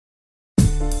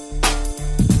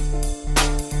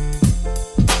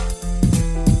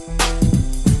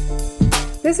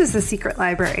This is The Secret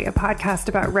Library, a podcast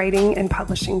about writing and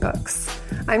publishing books.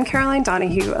 I'm Caroline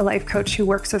Donahue, a life coach who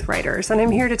works with writers, and I'm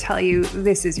here to tell you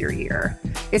this is your year.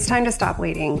 It's time to stop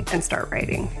waiting and start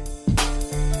writing.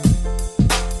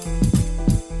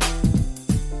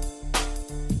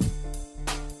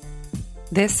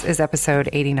 This is episode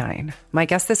 89. My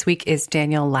guest this week is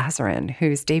Danielle Lazarin,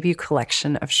 whose debut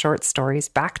collection of short stories,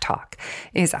 Backtalk,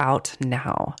 is out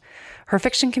now. Her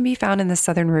fiction can be found in the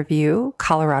Southern Review,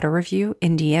 Colorado Review,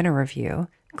 Indiana Review,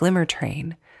 Glimmer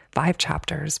Train, 5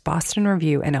 Chapters, Boston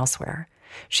Review, and elsewhere.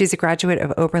 She's a graduate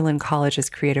of Oberlin College's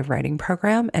creative writing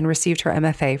program and received her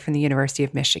MFA from the University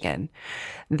of Michigan.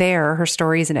 There, her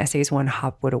stories and essays won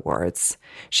Hopwood Awards.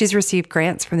 She's received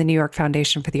grants from the New York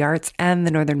Foundation for the Arts and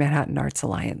the Northern Manhattan Arts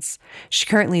Alliance. She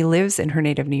currently lives in her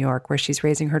native New York, where she's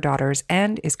raising her daughters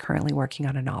and is currently working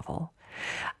on a novel.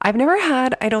 I've never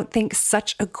had, I don't think,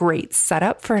 such a great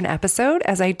setup for an episode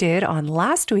as I did on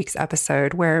last week's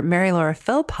episode, where Mary Laura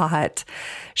Philpott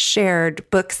shared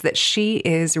books that she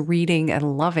is reading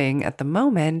and loving at the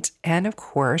moment. And of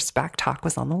course, Backtalk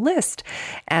was on the list.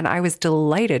 And I was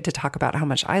delighted to talk about how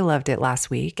much I loved it last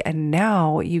week. And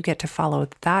now you get to follow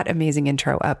that amazing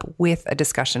intro up with a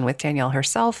discussion with Danielle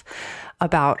herself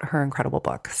about her incredible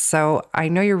book. So I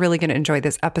know you're really going to enjoy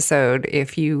this episode.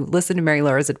 If you listened to Mary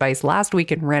Laura's advice last week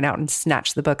and ran out and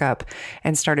snatched the book up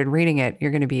and started reading it,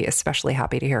 you're going to be especially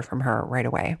happy to hear from her right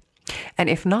away. And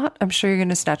if not, I'm sure you're going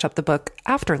to snatch up the book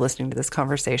after listening to this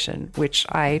conversation, which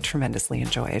I tremendously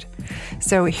enjoyed.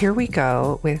 So here we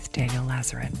go with Danielle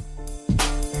Lazarin.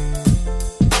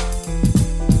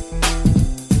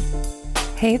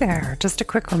 Hey there, just a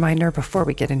quick reminder before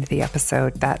we get into the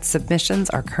episode that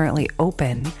submissions are currently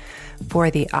open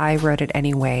for the I Wrote It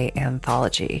Anyway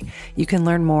anthology. You can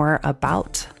learn more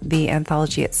about the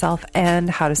anthology itself and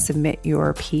how to submit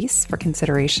your piece for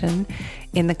consideration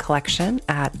in the collection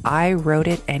at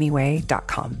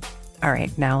iwroteItanyway.com. All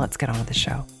right, now let's get on with the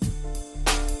show.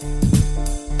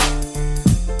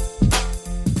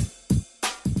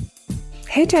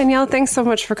 Hey, Danielle, thanks so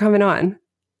much for coming on.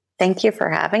 Thank you for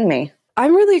having me.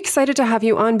 I'm really excited to have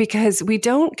you on because we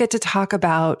don't get to talk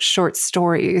about short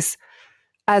stories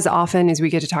as often as we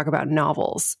get to talk about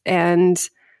novels. And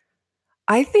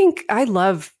I think I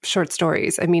love short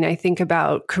stories. I mean, I think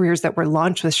about careers that were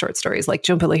launched with short stories like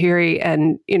Jhumpa Lahiri,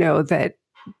 and, you know, that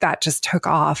just took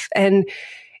off. And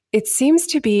it seems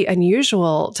to be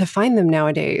unusual to find them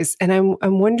nowadays. And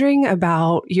I'm wondering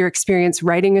about your experience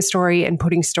writing a story and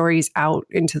putting stories out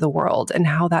into the world and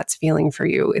how that's feeling for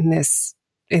you in this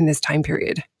time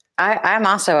period. I'm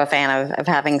also a fan of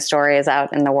having stories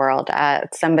out in the world.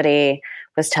 Somebody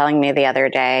was telling me the other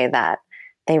day that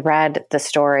they read the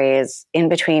stories in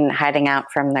between hiding out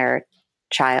from their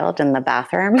child in the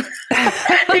bathroom.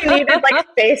 They needed like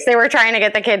space. They were trying to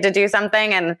get the kid to do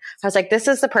something. And I was like, this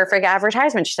is the perfect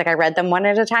advertisement. She's like, I read them one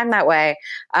at a time that way.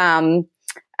 I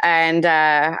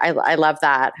love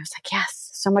that. I was like,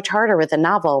 yes, so much harder with a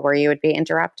novel where you would be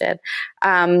interrupted.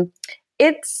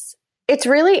 It's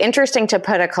really interesting to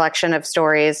put a collection of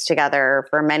stories together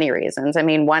for many reasons. I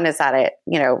mean, one is that it,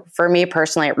 you know, for me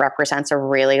personally, it represents a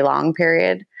really long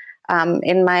period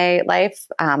in my life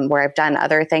where I've done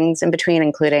other things in between,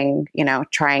 including, you know,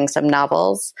 trying some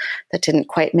novels that didn't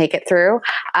quite make it through.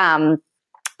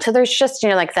 So there's just, you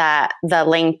know, like the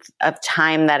length of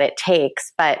time that it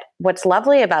takes. But what's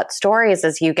lovely about stories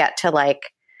is you get to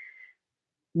like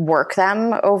work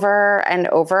them over and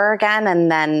over again, and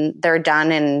then they're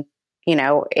done in, you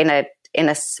know, in a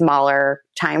smaller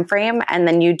time frame. And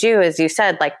then you do, as you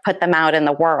said, like put them out in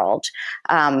the world.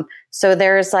 So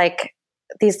there's like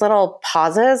these little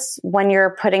pauses when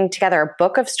you're putting together a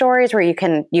book of stories where you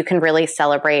can really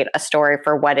celebrate a story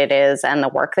for what it is and the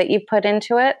work that you put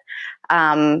into it.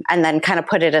 And then kind of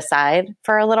put it aside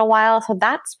for a little while. So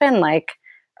that's been like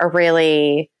a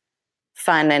really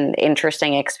fun and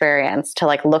interesting experience to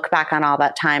like look back on all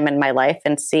that time in my life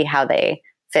and see how they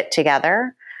fit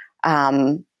together.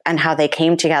 And how they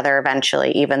came together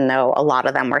eventually, even though a lot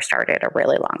of them were started a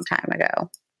really long time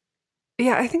ago.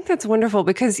 Yeah, I think that's wonderful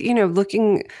because, you know,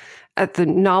 looking at the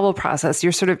novel process,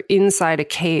 you're sort of inside a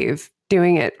cave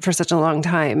doing it for such a long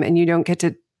time, and you don't get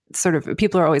to sort of,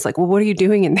 people are always like, well, what are you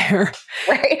doing in there?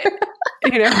 Right.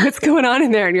 You know, what's going on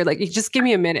in there? And you're like, just give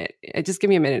me a minute. Just give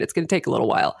me a minute. It's going to take a little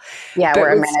while. Yeah,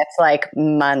 where a minute's like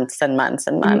months and months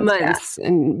and months. Months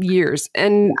and years.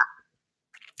 And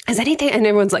is anything, and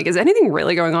everyone's like, is anything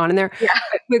really going on in there? Yeah.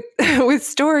 With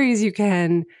stories, you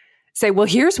can say, well,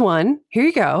 here's one. Here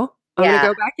you go. I'm going to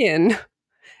go back in,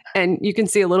 and you can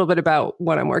see a little bit about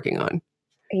what I'm working on.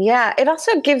 Yeah, it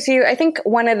also gives you, I think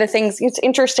one of the things, it's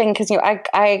interesting because,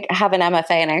 I have an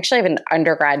MFA and I actually have an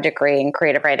undergrad degree in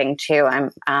creative writing too.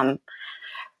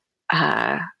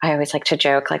 I always like to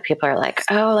joke, like people are like,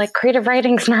 oh, like creative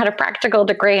writing's not a practical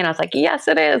degree. And I was like, yes,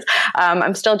 it is.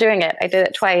 I'm still doing it. I did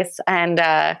it twice. And,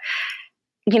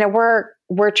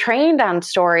 we're trained on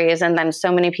stories. And then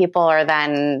so many people are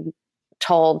then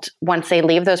told once they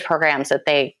leave those programs that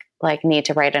they like need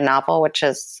to write a novel, which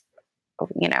is,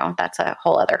 that's a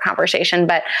whole other conversation,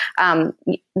 but,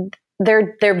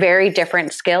 they're very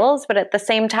different skills. But at the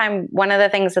same time, one of the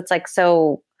things that's like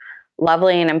so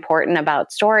lovely and important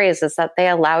about stories is that they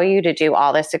allow you to do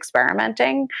all this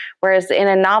experimenting. Whereas in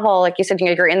a novel, like you said,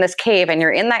 you're in this cave and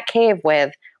you're in that cave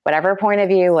with whatever point of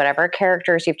view, whatever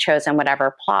characters you've chosen,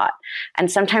 whatever plot.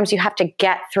 And sometimes you have to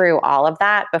get through all of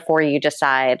that before you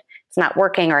decide it's not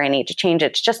working or I need to change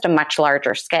it. It's just a much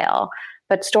larger scale.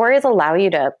 But stories allow you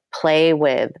to play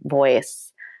with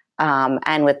voice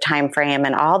and with time frame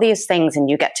and all these things. And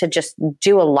you get to just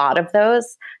do a lot of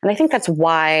those. And I think that's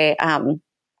why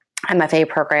MFA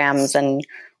programs and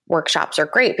workshops are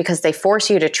great, because they force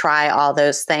you to try all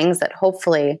those things that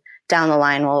hopefully down the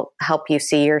line will help you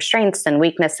see your strengths and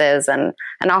weaknesses and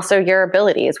also your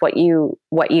abilities, what you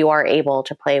are able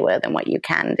to play with and what you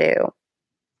can do.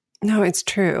 No, it's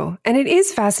true. And it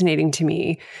is fascinating to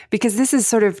me because this is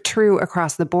sort of true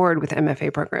across the board with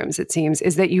MFA programs, it seems,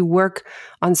 is that you work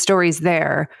on stories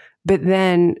there, but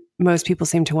then most people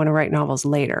seem to want to write novels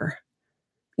later.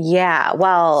 Yeah.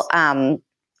 Well,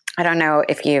 I don't know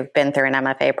if you've been through an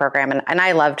MFA program, and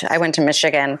I went to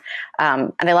Michigan,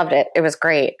 and I loved it. It was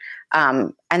great.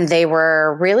 And they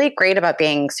were really great about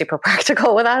being super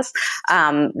practical with us.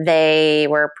 They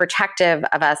were protective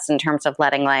of us in terms of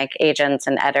letting like agents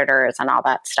and editors and all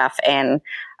that stuff in.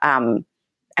 And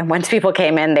once people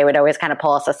came in, they would always kind of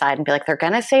pull us aside and be like, they're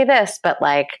going to say this, but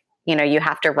like, you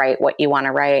have to write what you want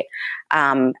to write.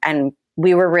 And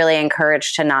we were really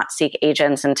encouraged to not seek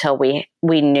agents until we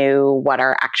knew what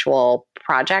our actual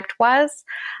project was.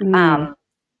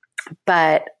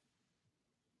 But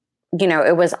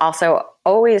it was also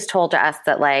always told to us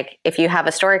that like, if you have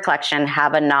a story collection,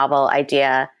 have a novel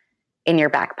idea in your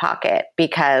back pocket,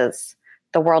 because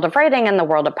the world of writing and the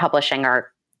world of publishing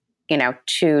are,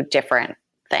 two different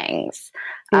things.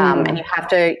 And you have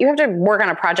to work on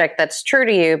a project that's true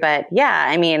to you. But yeah,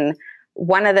 I mean,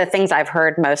 one of the things I've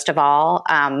heard most of all,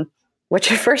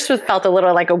 which at first felt a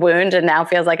little like a wound and now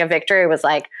feels like a victory, was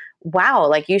like, wow,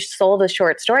 like you sold a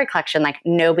short story collection, like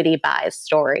nobody buys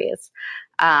stories.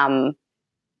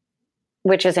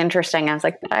 Which is interesting. I was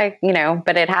like,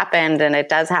 but it happened and it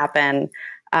does happen.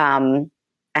 And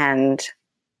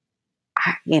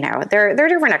there are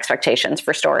different expectations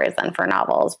for stories than for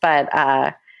novels,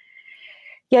 but,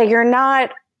 you're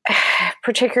not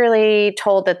particularly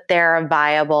told that they're a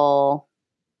viable,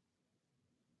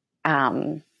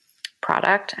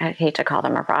 product. I hate to call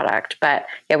them a product, but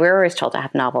we were always told to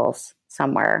have novels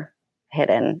somewhere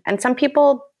hidden. And some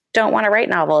people don't want to write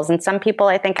novels. And some people,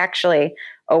 I think, actually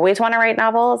always want to write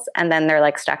novels. And then they're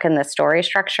like stuck in this story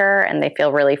structure and they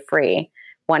feel really free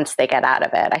once they get out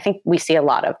of it. I think we see a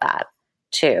lot of that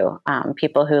too.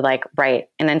 People who like write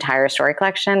an entire story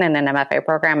collection in an MFA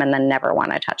program and then never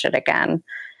want to touch it again.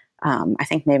 I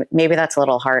think maybe that's a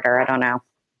little harder. I don't know.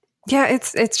 Yeah,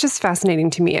 it's just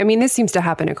fascinating to me. I mean, this seems to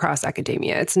happen across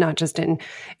academia. It's not just in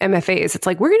MFAs. It's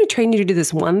like, we're going to train you to do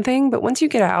this one thing, but once you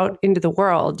get out into the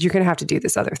world, you're going to have to do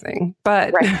this other thing.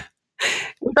 But right.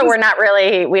 So we're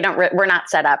not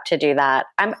set up to do that.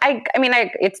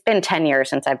 It's been 10 years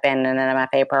since I've been in an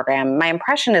MFA program. My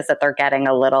impression is that they're getting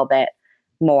a little bit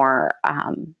more,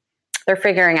 they're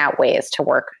figuring out ways to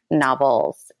work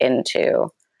novels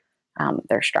into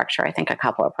their structure. I think a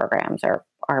couple of programs are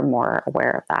more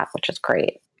aware of that, which is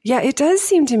great. Yeah, it does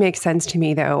seem to make sense to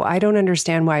me, though. I don't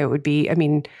understand why it would be. I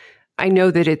mean, I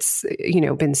know that it's,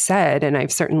 been said, and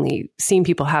I've certainly seen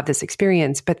people have this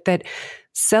experience, but that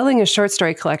selling a short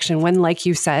story collection, when, like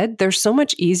you said, they're so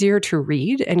much easier to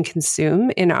read and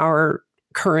consume in our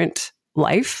current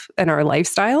life and our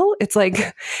lifestyle. It's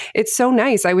like, it's so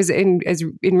nice. I was in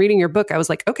reading your book, I was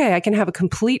like, okay, I can have a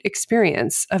complete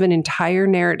experience of an entire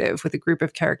narrative with a group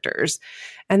of characters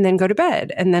and then go to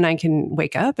bed. And then I can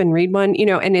wake up and read one,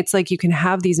 and it's like, you can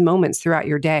have these moments throughout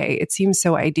your day. It seems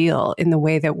so ideal in the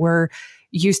way that we're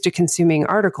used to consuming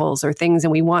articles or things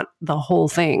and we want the whole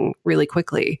thing really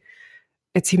quickly.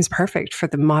 It seems perfect for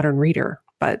the modern reader,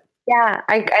 but yeah,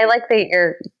 I like that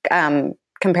you're,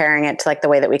 comparing it to like the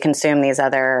way that we consume these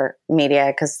other media.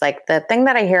 Because like the thing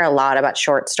that I hear a lot about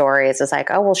short stories is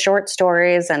like, oh, well, short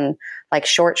stories and like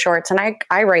shorts. And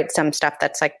I write some stuff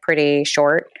that's like pretty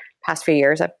short past few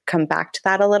years, I've come back to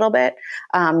that a little bit.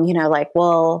 Like,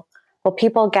 will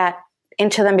people get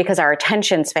into them because our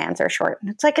attention spans are short? And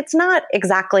it's like, it's not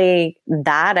exactly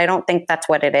that. I don't think that's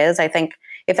what it is. I think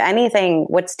if anything,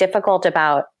 what's difficult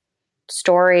about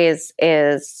stories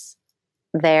is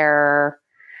they are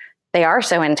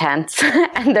so intense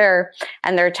and they're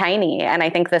tiny. And I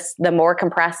think the more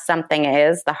compressed something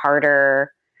is, the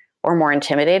harder or more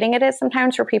intimidating it is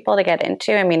sometimes for people to get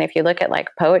into. I mean, if you look at like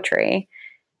poetry,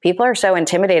 people are so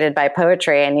intimidated by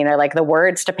poetry, and, like the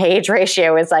words to page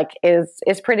ratio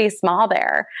is pretty small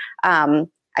there. I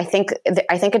think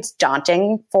it's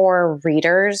daunting for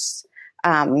readers,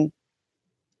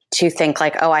 to think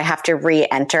like, oh, I have to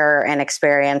re-enter an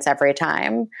experience every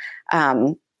time.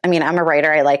 I mean, I'm a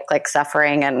writer. I like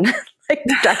suffering and like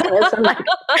darkness and like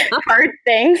hard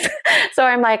things. So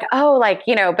I'm like, oh, like,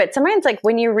 but sometimes like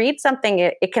when you read something,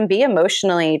 it can be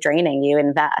emotionally draining. You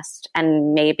invest,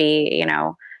 and maybe,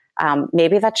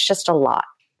 maybe that's just a lot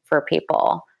for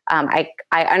people. I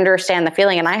understand the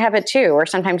feeling, and I have it too, where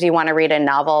sometimes you want to read a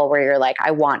novel where you're like,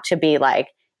 I want to be like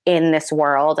in this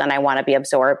world, and I want to be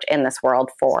absorbed in this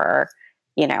world for,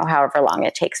 however long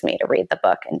it takes me to read the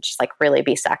book and just like really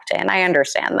be sucked in. I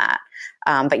understand that.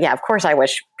 But yeah, of course I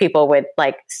wish people would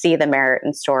like see the merit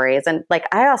in stories. And like,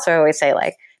 I also always say,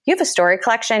 like, if you have a story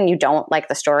collection, you don't like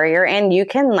the story you're in, you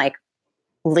can like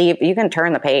leave, you can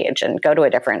turn the page and go to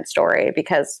a different story,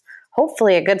 because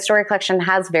hopefully a good story collection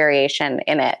has variation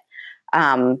in it,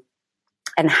 and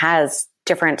has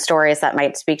different stories that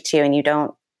might speak to you, and you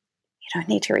don't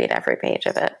need to read every page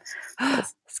of it.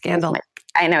 Scandal.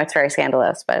 I know it's very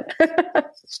scandalous, but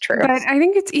it's true. But I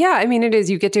think it is.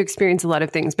 You get to experience a lot of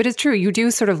things, but it's true. You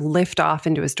do sort of lift off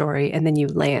into a story, and then you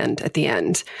land at the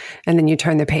end, and then you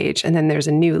turn the page, and then there's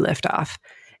a new lift off.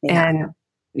 Yeah. And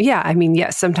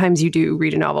yes, sometimes you do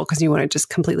read a novel because you want to just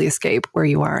completely escape where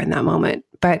you are in that moment.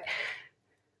 But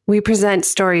we present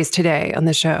stories today on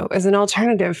the show as an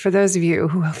alternative for those of you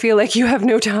who feel like you have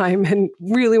no time and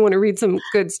really want to read some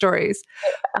good stories.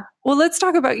 Yeah. Well, let's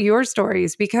talk about your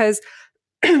stories, because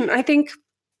I think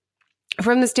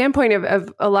from the standpoint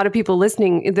of a lot of people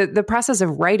listening, the process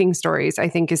of writing stories, I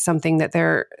think, is something that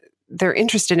they're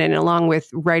interested in, along with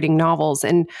writing novels.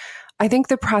 And I think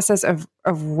the process of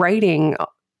writing,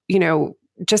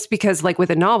 just because like with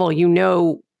a novel,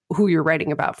 who you're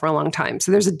writing about for a long time.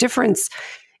 So there's a difference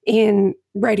in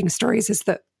writing stories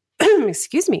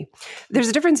excuse me. There's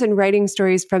a difference in writing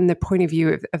stories from the point of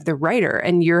view of the writer,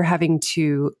 and you're having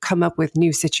to come up with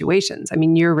new situations. I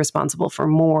mean, you're responsible for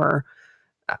more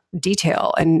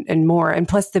detail and more, and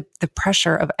plus the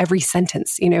pressure of every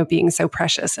sentence, being so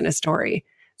precious in a story.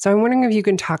 So I'm wondering if you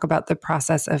can talk about the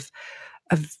process of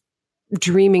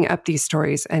dreaming up these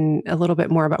stories and a little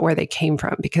bit more about where they came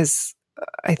from, because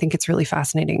I think it's really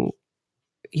fascinating.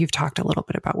 You've talked a little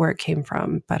bit about where it came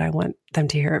from, but I want them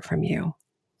to hear it from you.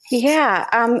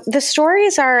 Yeah. The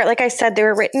stories are, like I said, they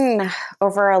were written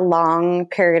over a long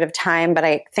period of time, but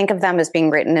I think of them as being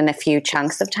written in a few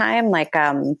chunks of time. Like,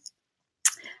 I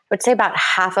would say about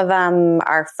half of them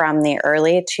are from the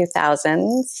early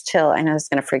 2000s till, I know this is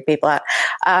going to freak people out.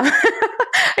 I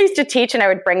used to teach, and I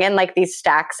would bring in like these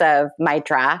stacks of my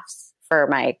drafts for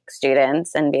my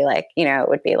students and be like, it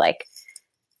would be like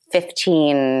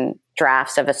 15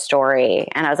 drafts of a story.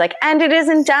 And I was like, and it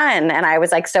isn't done. And I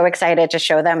was like so excited to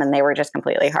show them, and they were just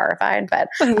completely horrified. But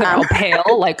they're all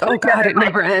pale, like, oh God, it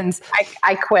never ends.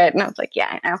 I quit. And I was like,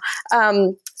 yeah, I know.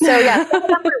 So yeah,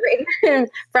 written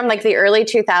from like the early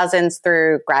 2000s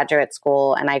through graduate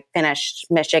school. And I finished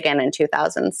Michigan in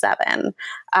 2007.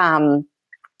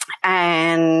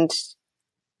 And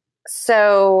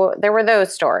so there were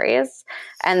those stories.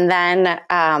 And then,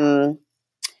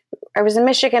 I was in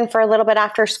Michigan for a little bit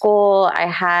after school. I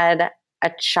had a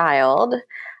child,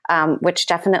 which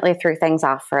definitely threw things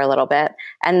off for a little bit.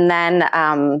 And then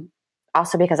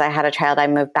also because I had a child, I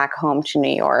moved back home to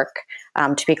New York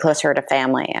to be closer to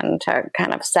family and to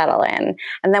kind of settle in.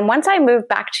 And then once I moved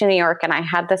back to New York, and I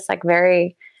had this like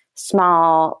very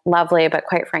small, lovely, but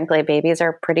quite frankly, babies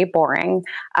are pretty boring,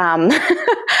 person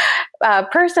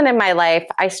in my life,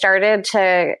 I started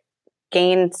to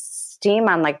gain steam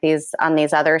on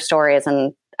these other stories.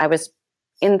 And I was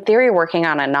in theory working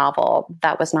on a novel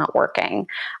that was not working.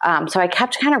 So I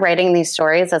kept kind of writing these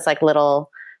stories as like little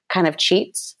kind of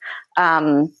cheats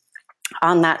on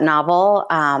that novel.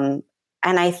 And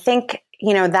I think,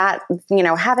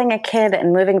 having a kid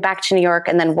and moving back to New York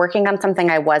and then working on something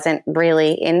I wasn't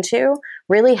really into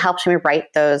really helped me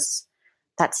write that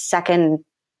second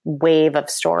wave of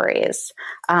stories.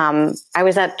 I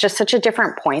was at just such a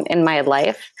different point in my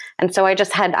life. And so I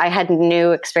had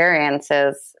new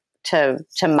experiences to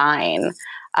mine.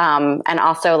 And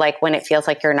also like when it feels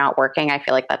like you're not working, I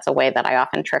feel like that's a way that I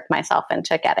often trick myself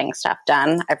into getting stuff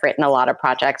done. I've written a lot of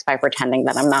projects by pretending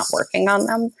that I'm not working on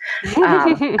them. I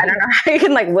don't know how you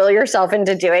can like will yourself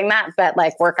into doing that, but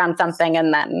like work on something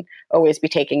and then always be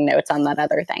taking notes on that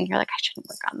other thing. You're like, I shouldn't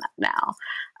work on that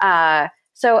now.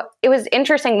 So it was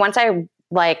interesting once I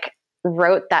like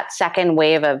wrote that second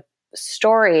wave of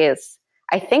stories,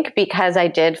 I think because I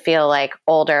did feel like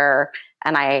older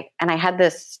and I had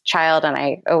this child, and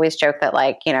I always joke that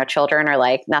like, you know, children are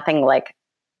like nothing like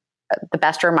the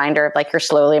best reminder of like you're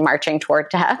slowly marching toward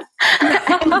death.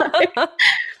 Like,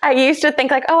 I used to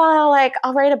think like, oh,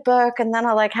 I'll write a book and then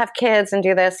I'll like have kids and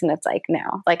do this. And it's like,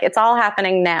 no, like it's all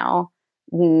happening now.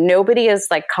 Nobody is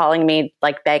like calling me,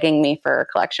 like begging me for a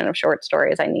collection of short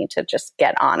stories. I need to just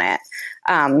get on it.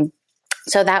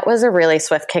 So that was a really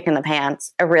swift kick in the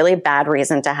pants, a really bad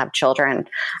reason to have children.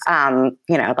 You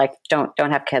know, like don't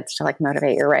have kids to like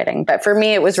motivate your writing. But for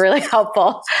me, it was really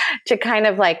helpful to kind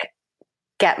of like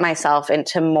get myself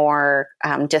into more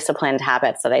disciplined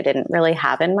habits that I didn't really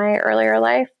have in my earlier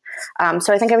life.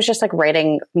 So I think I was just like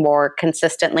writing more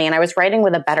consistently, and I was writing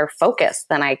with a better focus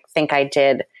than I think I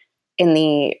did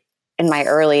in my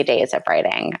early days of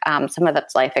writing. Some of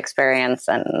that's life experience,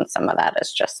 and some of that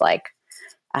is just like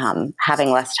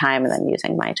having less time and then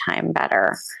using my time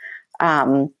better.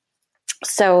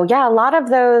 So yeah, a lot of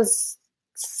those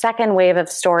second wave of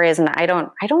stories, and I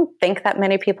don't think that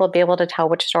many people will be able to tell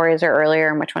which stories are earlier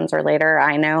and which ones are later.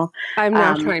 I know. I'm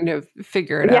now trying to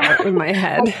figure it out in my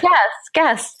head.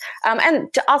 Yes. And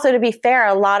also to be fair,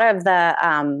 a lot of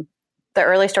the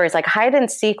early stories, like Hide and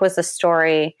Seek was a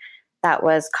story that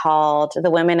was called The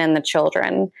Women and the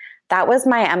Children. That was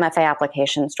my MFA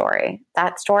application story.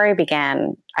 That story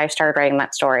I started writing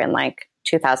that story in like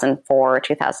 2004,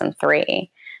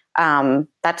 2003.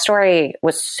 That story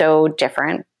was so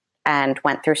different and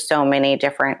went through so many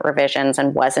different revisions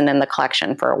and wasn't in the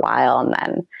collection for a while.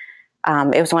 And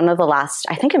then it was one of the last,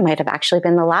 I think it might have actually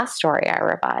been the last story I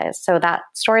revised. So that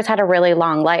story's had a really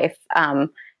long life. And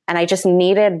I just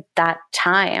needed that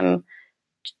time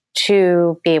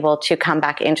to be able to come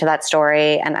back into that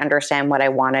story and understand what I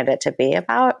wanted it to be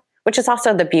about, which is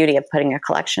also the beauty of putting a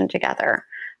collection together.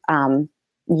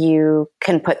 You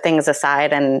can put things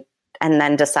aside and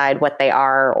then decide what they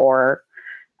are, or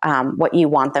what you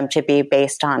want them to be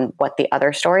based on what the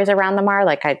other stories around them are.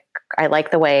 Like I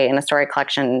like the way in a story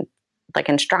collection, like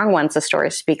in Strong Ones, the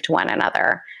stories speak to one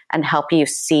another and help you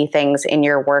see things in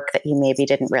your work that you maybe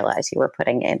didn't realize you were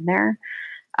putting in there.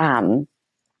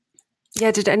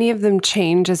 Yeah. Did any of them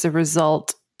change as a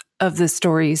result of the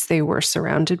stories they were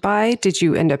surrounded by? Did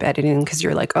you end up editing because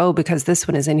you're like, oh, because this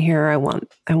one is in here, I want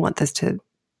this to,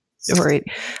 or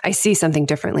I see something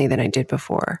differently than I did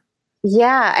before?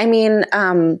 Yeah. I mean,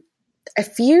 a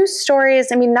few stories,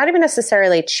 I mean, not even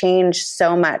necessarily changed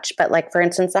so much, but like, for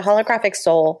instance, The Holographic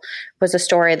Soul was a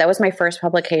story that was my first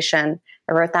publication.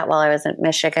 I wrote that while I was in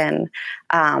Michigan.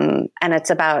 And it's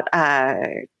about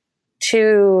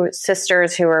two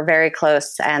sisters who are very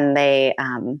close, and they,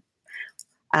 one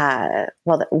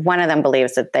of them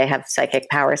believes that they have psychic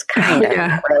powers, kind of.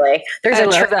 Yeah. Really. I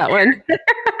love that one.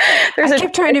 I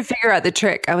kept trying to figure out the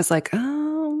trick. I was like,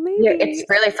 oh, maybe. Yeah, it's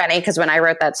really funny because when I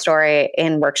wrote that story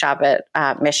in workshop at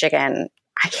Michigan,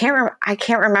 I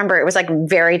can't remember. It was like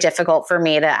very difficult for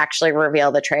me to actually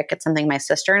reveal the trick. It's something my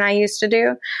sister and I used to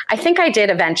do. I think I did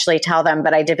eventually tell them,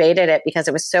 but I debated it because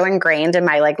it was so ingrained in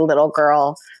my like little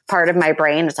girl part of my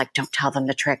brain. It's like, don't tell them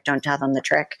the trick. Don't tell them the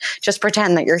trick. Just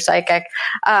pretend that you're psychic.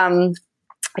 I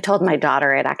told my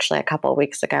daughter it actually a couple of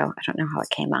weeks ago. I don't know how it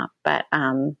came up, but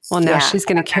well, now she's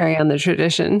going to carry on the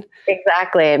tradition.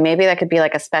 Exactly. Maybe that could be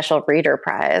like a special reader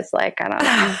prize. Like, I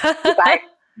don't know.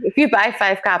 If you buy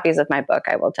 5 copies of my book,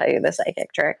 I will tell you the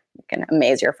psychic trick. You can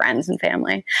amaze your friends and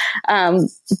family.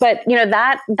 But you know,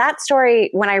 that story,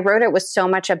 when I wrote it, was so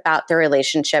much about the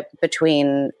relationship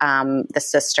between the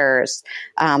sisters.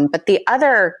 But the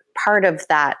other part of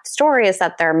that story is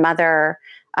that their mother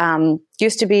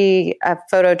used to be a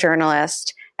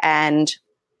photojournalist and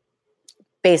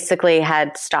basically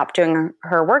had stopped doing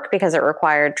her work because it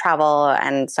required travel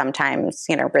and sometimes,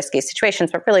 you know, risky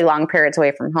situations, but really long periods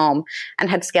away from home, and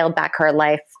had scaled back her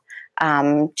life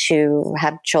to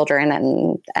have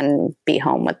children and be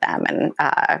home with them. And,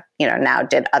 you know, now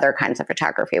did other kinds of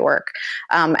photography work.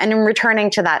 And in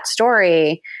returning to that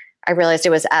story, I realized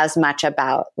it was as much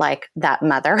about like that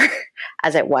mother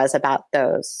as it was about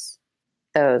those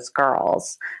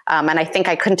girls. And I think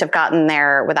I couldn't have gotten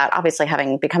there without obviously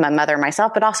having become a mother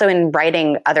myself, but also in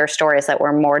writing other stories that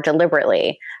were more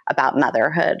deliberately about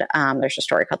motherhood. There's a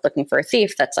story called Looking for a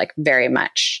Thief that's like very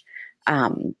much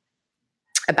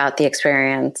about the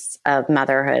experience of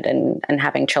motherhood and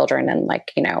having children, and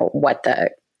like, you know, what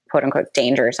the quote unquote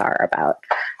dangers are about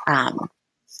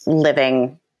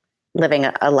living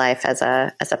a life as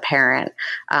a parent.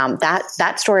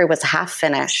 That story was half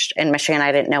finished in Michigan.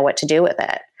 I didn't know what to do with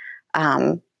it.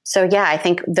 So yeah, I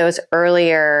think those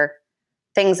earlier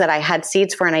things that I had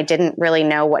seeds for and I didn't really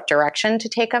know what direction to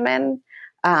take them in,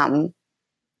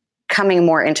 coming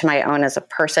more into my own as a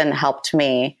person helped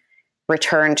me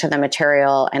return to the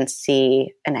material and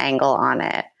see an angle on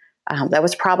it. That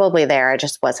was probably there. I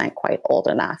just wasn't quite old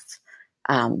enough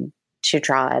to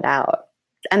draw it out.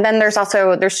 And then there's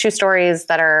two stories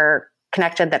that are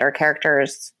connected that are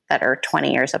characters that are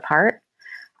 20 years apart.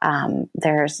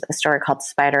 There's a story called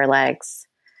Spider Legs,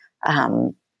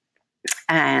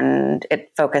 and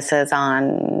it focuses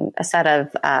on a set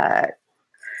of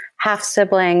half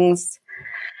siblings.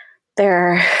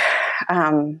 They're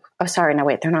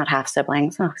they're not half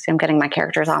siblings. Oh, see, I'm getting my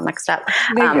characters all mixed up.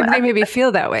 They maybe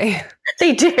feel that way.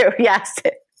 They do, yes.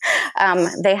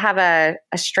 They have a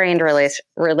strained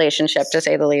relationship, to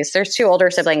say the least. There's two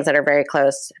older siblings that are very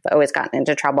close, have always gotten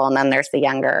into trouble, and then there's the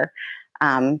younger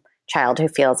child who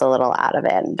feels a little out of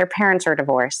it. And their parents are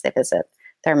divorced. They visit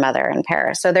their mother in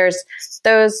Paris. So there's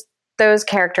those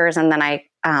characters, and then I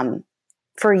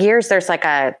for years there's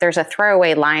a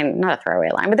throwaway line, not a throwaway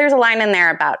line, but there's a line in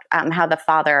there about how the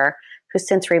father, who's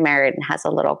since remarried and has a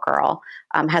little girl,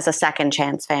 has a second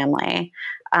chance family.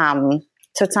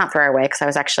 So it's not throwaway, because I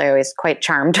was actually always quite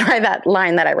charmed by that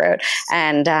line that I wrote.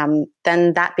 And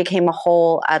then that became a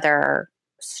whole other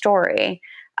story.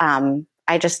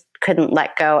 I just couldn't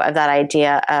let go of that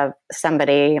idea of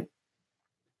somebody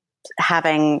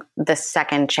having the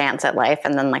second chance at life,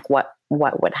 and then like what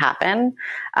would happen.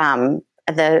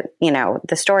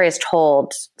 The story is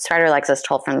told, Spider Legs is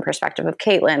told from the perspective of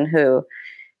Caitlin, who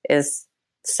is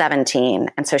 17.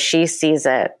 And so she sees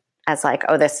it as like,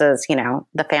 oh, this is,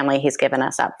 the family he's given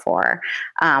us up for.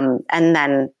 And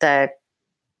then the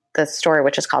story,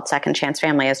 which is called Second Chance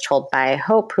Family, is told by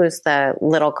Hope, who's the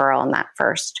little girl in that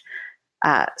first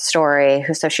story.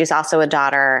 So she's also a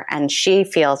daughter, and she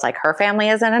feels like her family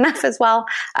isn't enough as well.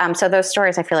 So those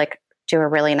stories, I feel like, do a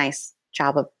really nice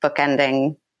job of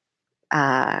bookending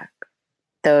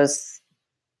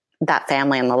that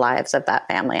family and the lives of that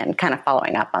family, and kind of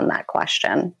following up on that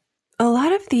question. A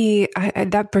lot of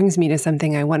that brings me to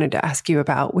something I wanted to ask you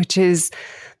about, which is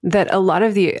that a lot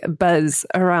of the buzz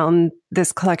around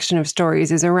this collection of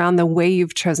stories is around the way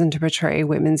you've chosen to portray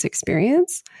women's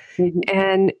experience. Mm-hmm.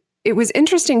 And it was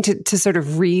interesting to sort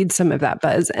of read some of that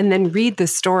buzz and then read the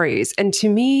stories. And to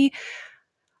me,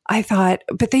 I thought,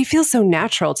 but they feel so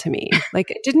natural to me. Like,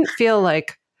 it didn't feel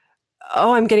like,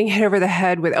 oh, I'm getting hit over the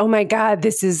head with, oh my God,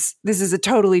 this is a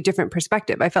totally different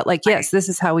perspective. I felt like, yes, this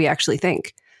is how we actually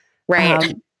think.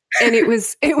 Right. And it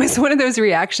was one of those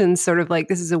reactions, sort of like,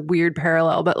 this is a weird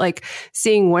parallel, but like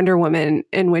seeing Wonder Woman,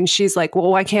 and when she's like, well,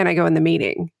 why can't I go in the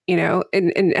meeting?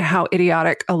 And how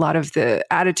idiotic a lot of the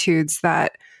attitudes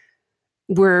that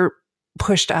we're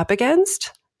pushed up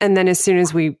against. And then as soon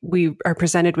as we are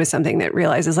presented with something that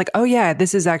realizes like, oh yeah,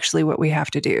 this is actually what we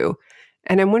have to do.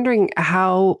 And I'm wondering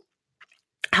how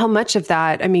much of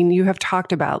that, I mean, you have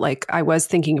talked about, like, I was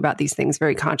thinking about these things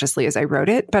very consciously as I wrote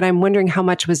it, but I'm wondering how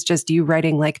much was just you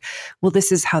writing like, well,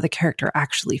 this is how the character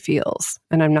actually feels,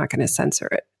 and I'm not going to censor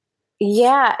it.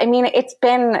 Yeah. I mean, it's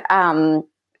been,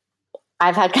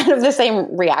 I've had kind of the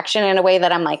same reaction in a way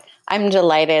that I'm like, I'm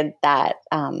delighted that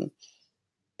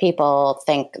people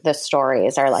think the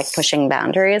stories are like pushing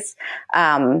boundaries.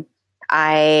 I've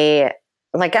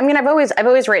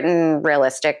always written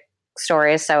realistic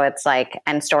stories. So it's like,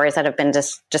 and stories that have been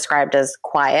described as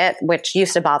quiet, which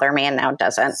used to bother me and now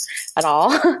doesn't at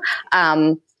all.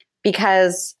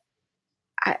 Because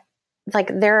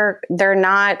they're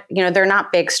not, they're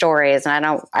not big stories,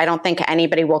 and I don't think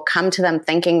anybody will come to them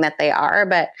thinking that they are.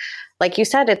 But like you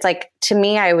said, it's like, to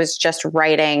me, I was just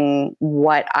writing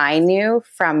what I knew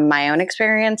from my own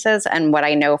experiences and what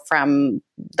I know from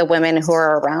the women who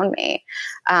are around me.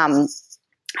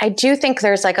 I do think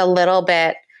there's like a little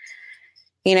bit,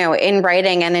 in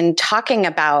writing and in talking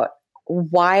about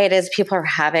why it is people are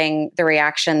having the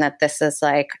reaction that this is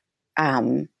like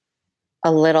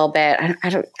a little bit,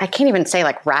 I can't even say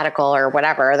like radical or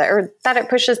whatever, or that it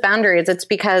pushes boundaries. It's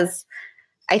because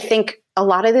I think a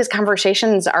lot of these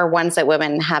conversations are ones that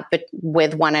women have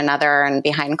with one another and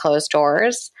behind closed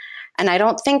doors. And I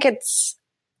don't think it's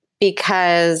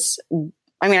because,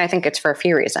 I think it's for a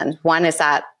few reasons. One is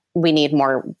that we need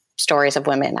more stories of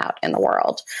women out in the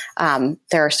world.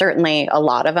 There are certainly a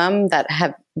lot of them that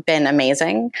have been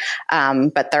amazing,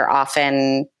 but they're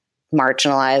often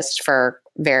marginalized for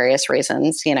various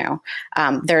reasons,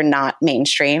 they're not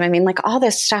mainstream. I mean, like all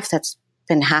this stuff that's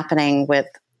been happening with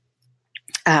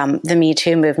the Me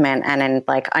Too movement and in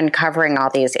like uncovering all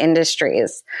these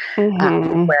industries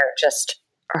where just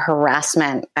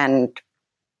harassment and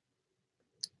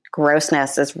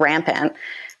grossness is rampant.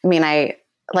 I mean, I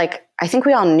think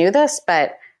we all knew this,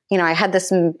 but I had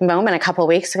this moment a couple of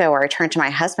weeks ago where I turned to my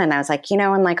husband and I was like,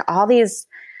 and like all these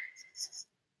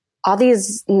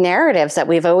narratives that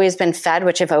we've always been fed,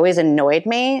 which have always annoyed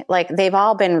me, like they've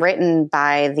all been written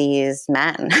by these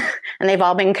men and they've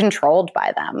all been controlled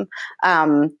by them.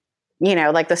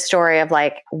 Like the story of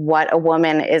like what a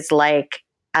woman is like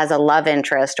as a love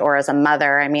interest or as a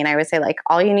mother. I mean, I would say like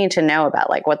all you need to know about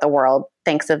like what the world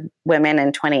thinks of women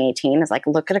in 2018 is like,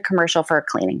 look at a commercial for a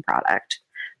cleaning product.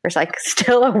 There's like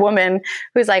still a woman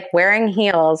who's like wearing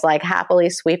heels, like happily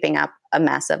sweeping up a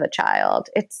mess of a child.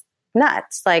 It's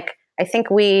nuts. Like, I think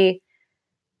we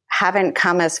haven't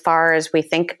come as far as we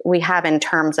think we have in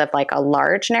terms of like a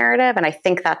large narrative. And I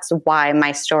think that's why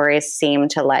my stories seem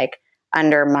to like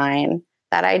undermine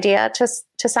that idea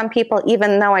to some people,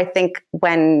 even though I think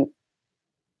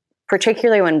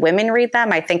particularly when women read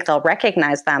them, I think they'll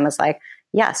recognize them as like,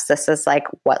 yes, this is like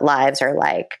what lives are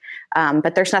like.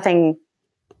 But there's nothing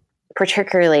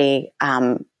particularly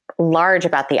large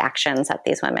about the actions that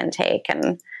these women take.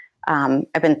 And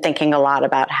I've been thinking a lot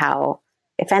about how,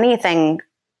 if anything,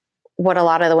 what a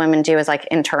lot of the women do is like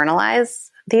internalize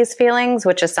these feelings,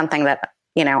 which is something that,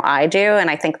 I do. And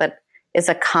I think that is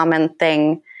a common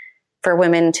thing for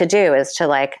women to do, is to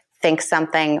like think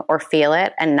something or feel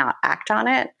it and not act on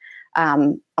it.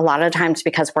 A lot of times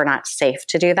because we're not safe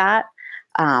to do that,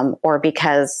 or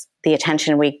because the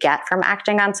attention we get from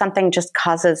acting on something just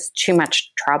causes too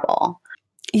much trouble.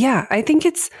 Yeah, I think a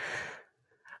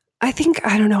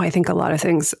lot of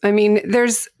things. I mean,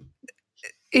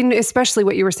 especially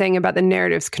what you were saying about the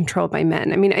narratives controlled by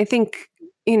men. I mean, I think,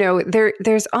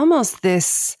 there's almost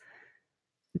this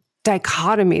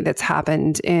dichotomy that's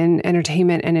happened in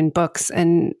entertainment and in books,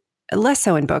 and less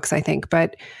so in books, I think,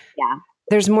 but yeah,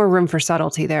 there's more room for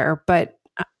subtlety there. But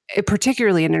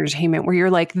particularly in entertainment, where you're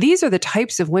like, these are the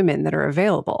types of women that are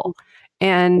available.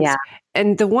 And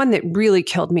the one that really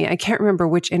killed me, I can't remember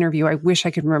which interview, I wish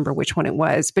I could remember which one it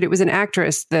was, but it was an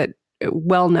actress that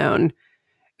well-known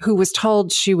who was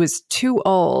told she was too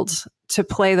old to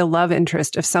play the love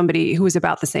interest of somebody who was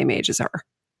about the same age as her.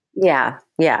 Yeah.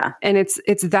 Yeah. And it's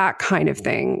that kind of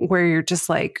thing where you're just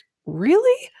like,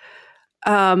 really?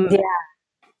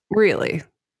 Really?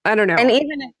 I don't know. And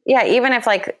even if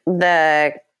like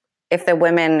if the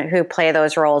women who play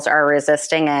those roles are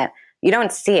resisting it, you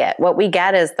don't see it. What we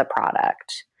get is the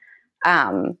product.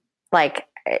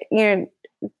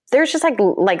 There's just like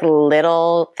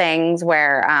little things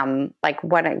where, like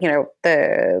what,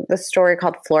 the story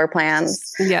called Floor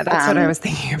Plans. Yeah, that's what I was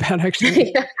thinking about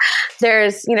actually. Yeah.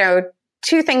 There's,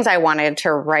 two things I wanted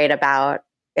to write about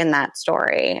in that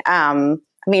story. I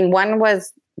mean, one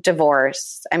was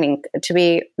divorce. I mean, to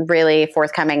be really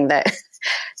forthcoming, the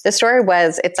story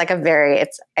was, it's I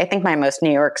think my most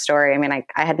New York story. I mean, I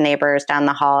had neighbors down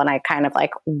the hall and I kind of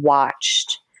like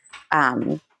watched,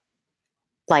 I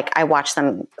watched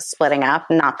them splitting up.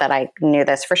 Not that I knew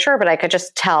this for sure, but I could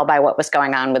just tell by what was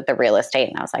going on with the real estate.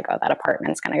 And I was like, oh, that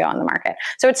apartment's going to go on the market.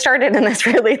 So it started in this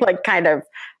really like kind of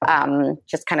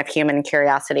just kind of human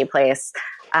curiosity place.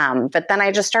 But then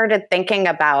I just started thinking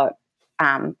about,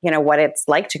 what it's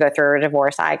like to go through a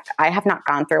divorce. I have not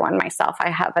gone through one myself. I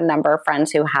have a number of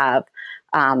friends who have,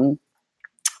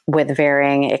 with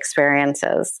varying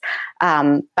experiences.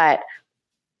 But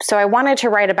so I wanted to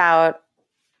write about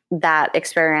that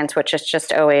experience, which is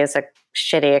just always a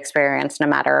shitty experience, no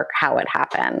matter how it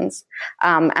happens.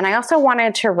 And I also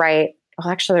wanted to write, well,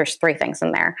 actually there's three things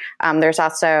in there. There's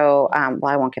also,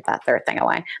 I won't give that third thing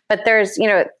away, but there's,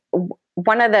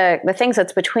 one of the things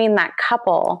that's between that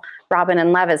couple, Robin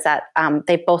and Lev, is that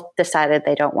they both decided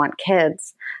they don't want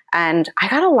kids. And I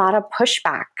got a lot of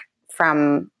pushback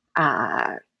from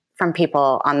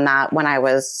people on that when I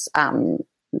was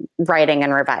writing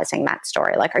and revising that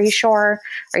story. Like, are you sure?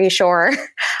 Are you sure?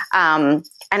 And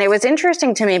it was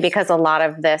interesting to me because a lot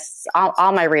of this,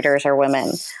 all my readers are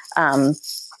women.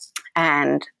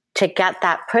 And to get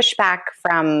that pushback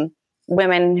from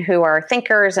women who are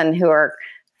thinkers and who are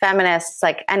feminists,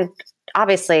 and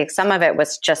obviously some of it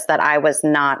was just that I was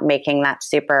not making that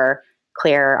super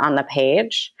clear on the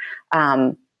page.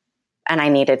 And I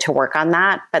needed to work on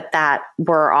that, but that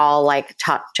we're all like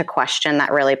taught to question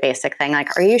that really basic thing.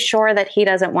 Like, are you sure that he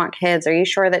doesn't want kids? Are you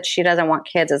sure that she doesn't want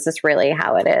kids? Is this really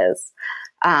how it is?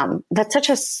 That's such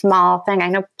a small thing. I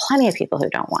know plenty of people who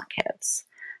don't want kids.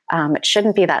 It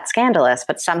shouldn't be that scandalous,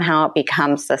 but somehow it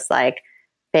becomes this like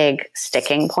big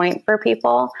sticking point for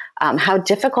people. How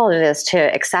difficult it is to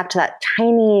accept that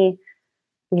tiny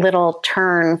little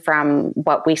turn from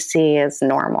what we see as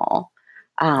normal.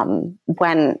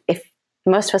 When if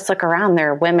most of us look around,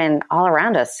 there are women all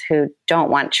around us who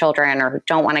don't want children or who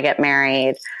don't want to get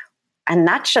married. And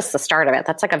that's just the start of it.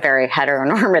 That's like a very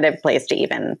heteronormative place to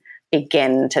even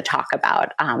begin to talk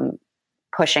about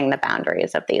pushing the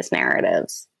boundaries of these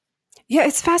narratives. Yeah,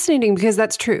 it's fascinating because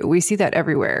that's true. We see that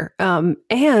everywhere.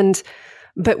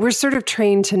 But we're sort of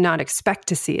trained to not expect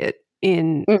to see it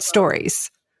in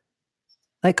stories.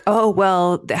 Like, oh,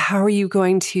 well, how are you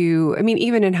going to, I mean,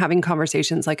 even in having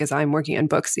conversations, like as I'm working on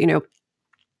books,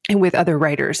 and with other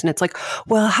writers, and it's like,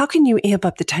 well, how can you amp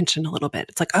up the tension a little bit?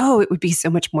 It's like, oh, it would be so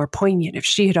much more poignant if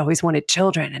she had always wanted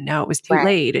children and now it was too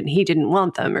late and he didn't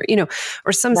want them,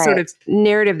 or some sort of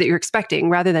narrative that you're expecting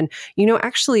rather than,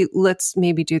 actually, let's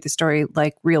maybe do the story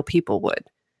like real people would.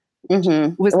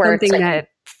 Was something that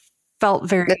felt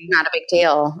very... It's not a big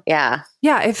deal. Yeah.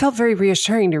 Yeah, it felt very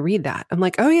reassuring to read that. I'm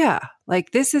like, oh yeah, like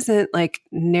this isn't like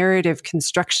narrative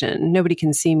construction. Nobody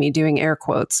can see me doing air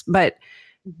quotes, but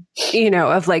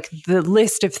of like the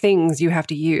list of things you have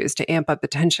to use to amp up the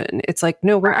tension. It's like,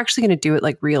 no, we're actually going to do it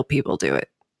like real people do it.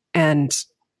 And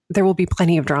there will be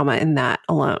plenty of drama in that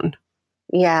alone.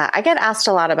 Yeah. I get asked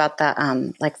a lot about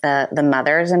the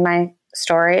mothers in my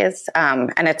stories.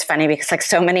 And it's funny because like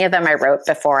so many of them I wrote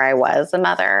before I was a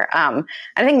mother. I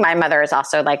think my mother is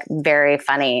also like very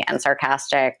funny and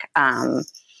sarcastic. And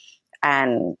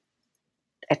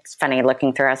it's funny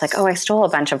looking through. I was like, oh, I stole a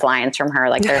bunch of lines from her.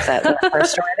 Like there's in the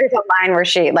first story, there's a line where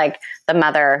she, like the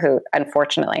mother who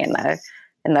unfortunately in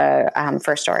the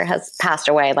first story has passed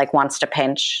away, like wants to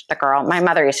pinch the girl. My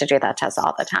mother used to do that to us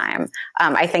all the time.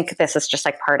 I think this is just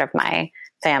like part of my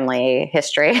family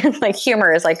history. Like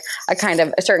humor is like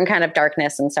a certain kind of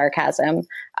darkness and sarcasm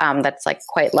that's like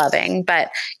quite loving.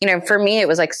 But, for me, it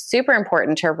was like super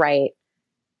important to write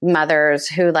mothers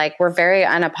who like were very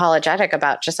unapologetic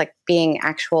about just like being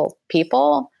actual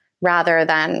people rather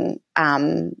than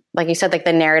like you said, like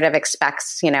the narrative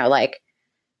expects,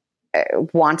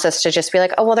 wants us to just be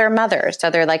like, oh, well, they're mothers,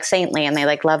 so they're like saintly and they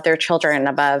like love their children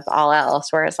above all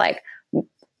else. Whereas like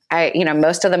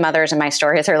most of the mothers in my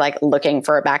stories are like looking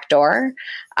for a back door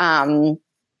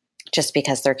just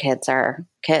because their kids are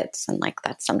kids, and like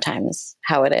that's sometimes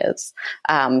how it is.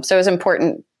 So it was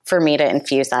important for me to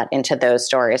infuse that into those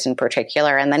stories in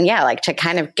particular. And then, like to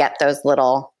kind of get those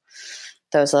little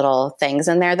things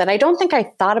in there that I don't think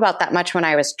I thought about that much when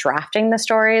I was drafting the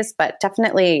stories, but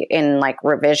definitely in like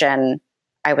revision,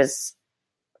 I was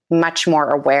much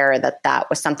more aware that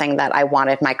was something that I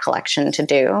wanted my collection to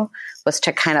do, was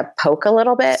to kind of poke a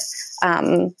little bit,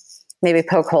 maybe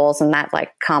poke holes in that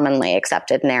like commonly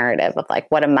accepted narrative of like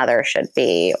what a mother should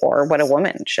be or what a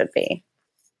woman should be.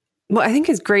 Well, I think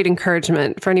it's great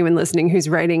encouragement for anyone listening who's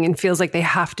writing and feels like they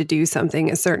have to do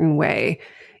something a certain way,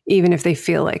 even if they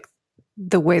feel like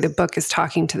the way the book is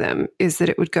talking to them is that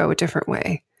it would go a different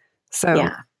way. So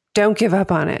don't give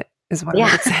up on it is what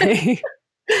I would say.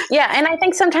 Yeah. And I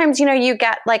think sometimes, you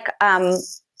get like,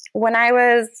 when I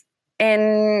was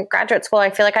in graduate school, I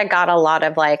feel like I got a lot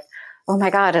of like, oh my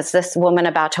God, is this woman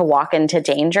about to walk into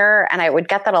danger? And I would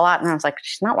get that a lot. And I was like,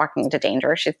 she's not walking into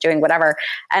danger. She's doing whatever.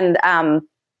 And,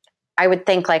 I would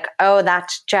think like, oh,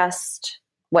 that's just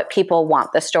what people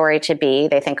want the story to be.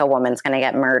 They think a woman's going to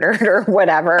get murdered or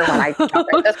whatever when I write those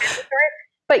kind of stories.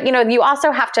 But, you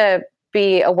also have to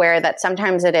be aware that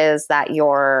sometimes it is that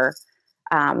your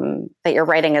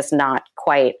writing is not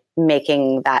quite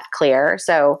making that clear.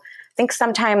 So I think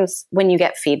sometimes when you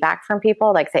get feedback from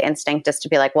people, like the instinct is to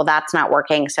be like, well, that's not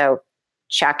working, so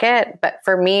check it. But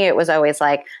for me, it was always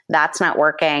like, that's not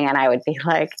working. And I would be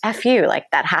like, F you, like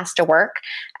that has to work.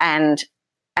 And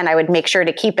I would make sure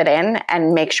to keep it in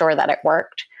and make sure that it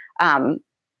worked. I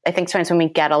think sometimes when we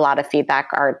get a lot of feedback,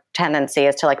 our tendency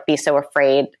is to like be so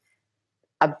afraid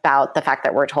about the fact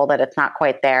that we're told that it's not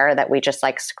quite there that we just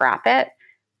like scrap it.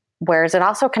 Whereas it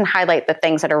also can highlight the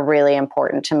things that are really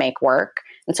important to make work.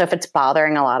 And so if it's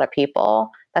bothering a lot of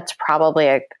people, that's probably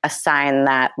a sign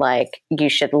that like you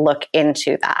should look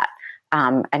into that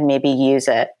and maybe use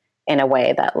it in a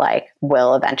way that like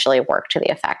will eventually work to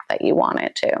the effect that you want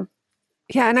it to.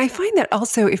 Yeah. And I find that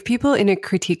also if people in a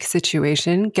critique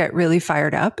situation get really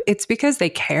fired up, it's because they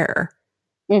care.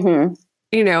 Mm-hmm.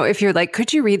 If you're like,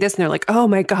 could you read this? And they're like, oh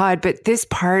my God, but this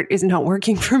part is not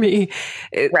working for me.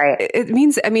 It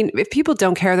means, if people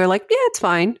don't care, they're like, yeah, it's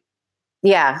fine.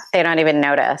 Yeah, they don't even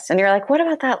notice. And you're like, what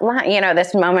about that line?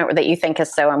 This moment that you think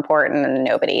is so important and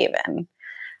nobody even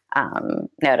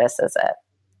notices it.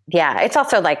 Yeah, it's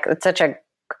also like, it's such a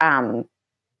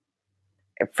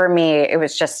for me, it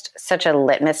was just such a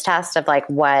litmus test of like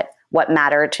what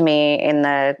mattered to me in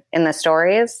the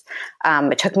stories.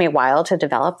 It took me a while to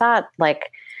develop that,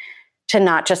 like to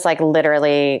not just like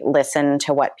literally listen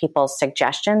to what people's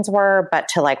suggestions were, but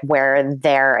to like where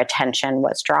their attention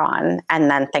was drawn,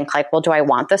 and then think like, well, do I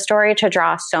want the story to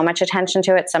draw so much attention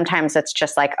to it? Sometimes it's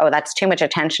just like, oh, that's too much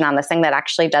attention on this thing that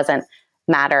actually doesn't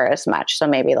matter as much. So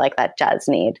maybe like that does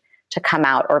need to come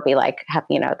out, or be like, have,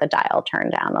 the dial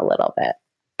turned down a little bit.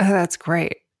 Oh, that's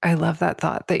great. I love that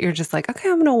thought that you're just like, okay,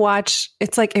 I'm going to watch.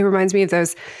 It's like, it reminds me of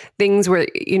those things where,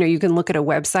 you can look at a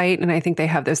website, and I think they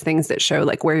have those things that show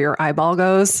like where your eyeball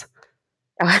goes.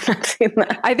 Oh, I've not seen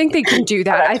that. I think they can do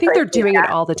that. Oh, I think they're doing it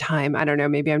all the time. I don't know.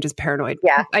 Maybe I'm just paranoid.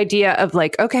 Yeah. Idea of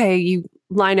like, okay, you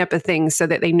line up a thing so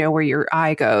that they know where your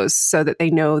eye goes, so that they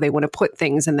know they want to put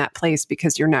things in that place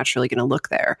because you're naturally going to look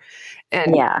there.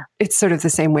 And it's sort of the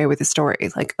same way with the story.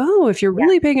 Like, oh, if you're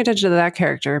really paying attention to that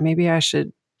character, maybe I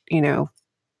should,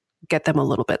 get them a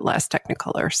little bit less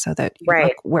technicolor so that you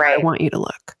look where I want you to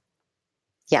look.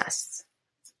 Yes.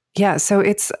 Yeah. So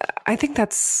I think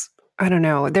that's, I don't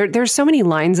know. There's so many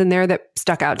lines in there that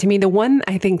stuck out to me. The one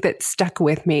I think that stuck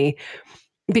with me,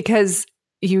 because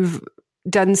you've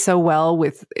done so well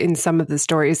in some of the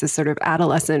stories, this sort of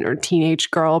adolescent or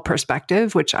teenage girl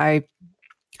perspective, which I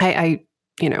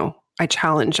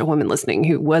challenge a woman listening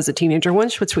who was a teenager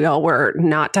once, which we all were,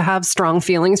 not to have strong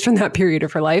feelings from that period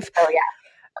of her life. Oh yeah.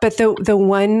 But the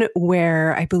one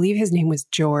where I believe his name was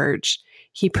George,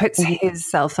 he puts his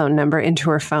cell phone number into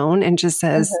her phone and just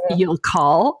says, "You'll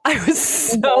call." I was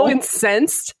so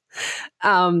incensed.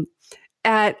 And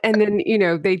then,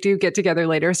 they do get together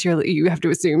later. So you have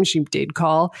to assume she did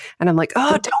call. And I'm like,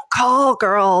 oh, don't call,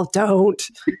 girl. Don't.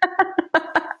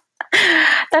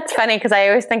 That's funny because I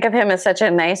always think of him as such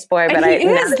a nice boy, but he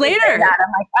is later. That,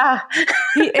 I'm like,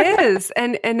 he is,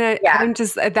 and I'm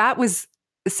just, that was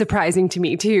surprising to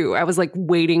me too. I was like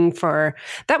waiting for,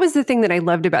 that was the thing that I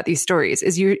loved about these stories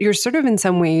is you're sort of in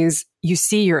some ways you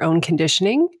see your own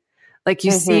conditioning. Like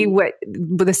you see what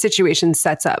the situation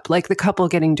sets up, like the couple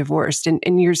getting divorced,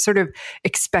 and you're sort of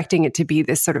expecting it to be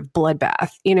this sort of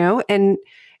bloodbath, and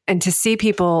to see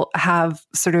people have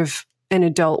sort of an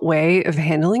adult way of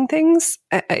handling things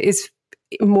is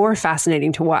more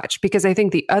fascinating to watch, because I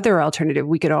think the other alternative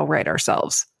we could all write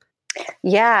ourselves.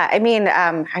 Yeah. I mean,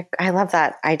 I love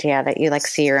that idea that you like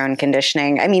see your own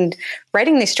conditioning. I mean,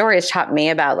 writing these stories taught me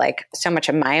about like so much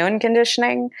of my own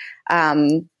conditioning,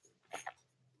 and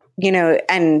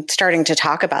starting to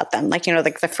talk about them, like,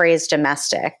 like the phrase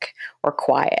domestic or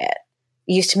quiet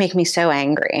used to make me so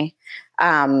angry.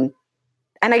 And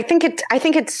I think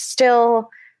it's still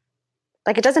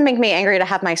like, it doesn't make me angry to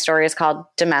have my stories called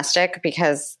domestic,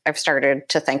 because I've started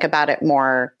to think about it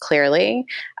more clearly.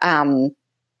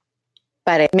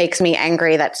 But it makes me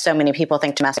angry that so many people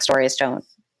think domestic stories don't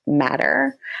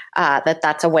matter,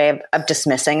 that's a way of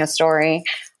dismissing a story.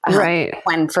 Right.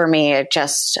 When for me, it's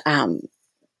just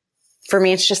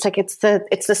like, it's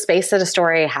the space that a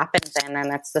story happens in.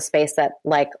 And it's the space that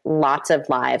like lots of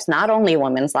lives, not only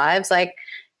women's lives, like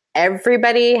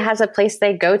everybody has a place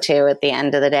they go to at the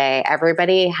end of the day.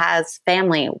 Everybody has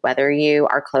family, whether you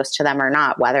are close to them or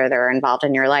not, whether they're involved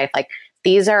in your life. Like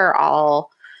these are all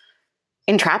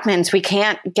entrapments we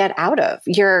can't get out of,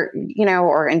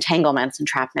 or entanglements.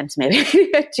 Entrapments maybe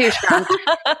too strong.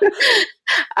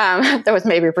 That was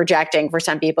maybe projecting for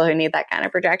some people who need that kind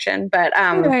of projection, but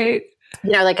right.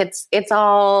 Like it's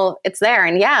there.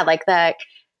 And yeah, like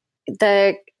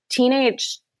the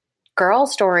teenage girl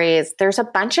stories, there's a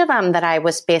bunch of them that I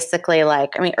was basically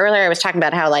like, I mean, earlier I was talking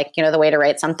about how like, the way to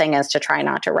write something is to try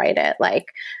not to write it. Like,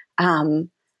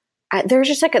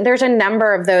 there's a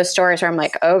number of those stories where I'm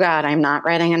like, oh God, I'm not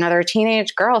writing another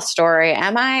teenage girl story,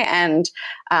 am I? And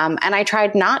I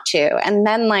tried not to. And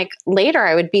then like later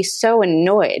I would be so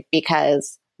annoyed,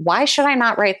 because why should I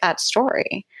not write that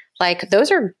story? Like those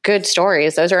are good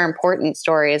stories. Those are important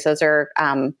stories. Those are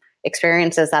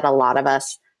experiences that a lot of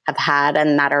us have had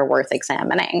and that are worth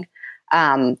examining.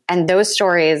 And those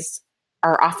stories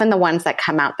are often the ones that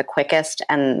come out the quickest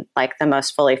and like the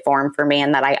most fully formed for me,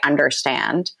 and that I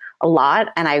understand a lot.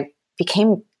 And I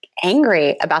became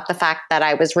angry about the fact that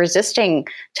I was resisting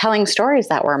telling stories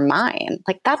that were mine.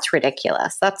 Like that's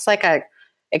ridiculous. That's like a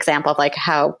example of like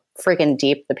how freaking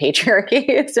deep the patriarchy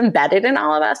is embedded in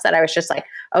all of us, that I was just like,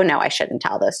 oh no, I shouldn't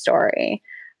tell this story.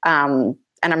 And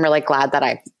I'm really glad that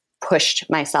I pushed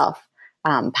myself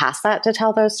past that to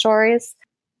tell those stories.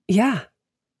 Yeah.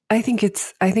 I think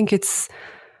it's,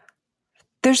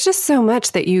 there's just so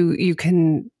much that you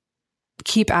can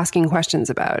keep asking questions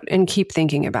about and keep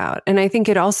thinking about. And I think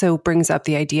it also brings up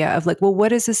the idea of like, well,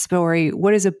 what is a story?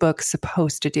 What is a book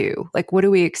supposed to do? Like, what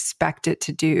do we expect it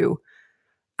to do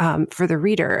for the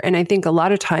reader? And I think a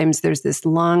lot of times there's this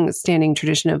long standing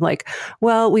tradition of like,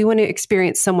 well, we want to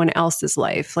experience someone else's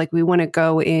life. Like we want to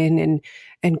go in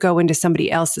and go into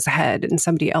somebody else's head and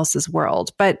somebody else's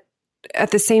world. But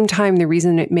at the same time, the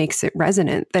reason it makes it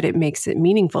resonant, that it makes it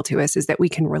meaningful to us, is that we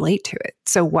can relate to it.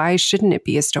 So why shouldn't it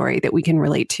be a story that we can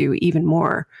relate to even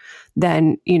more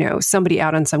than, somebody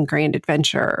out on some grand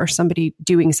adventure or somebody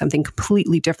doing something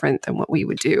completely different than what we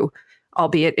would do,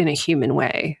 albeit in a human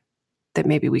way that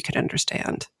maybe we could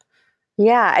understand?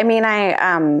 Yeah. I mean,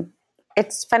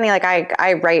 it's funny, like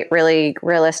I write really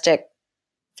realistic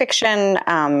fiction,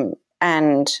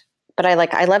 but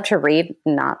I love to read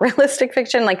not realistic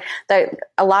fiction. Like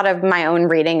a lot of my own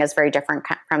reading is very different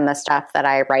from the stuff that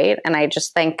I write. And I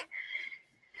just think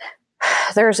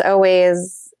there's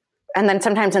always, and then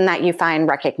sometimes in that you find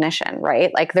recognition,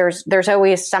 right? Like there's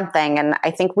always something. And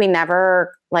I think we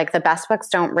never, like the best books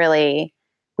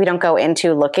we don't go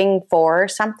into looking for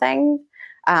something,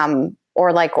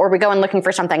 or we go in looking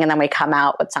for something and then we come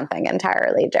out with something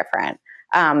entirely different.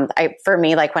 For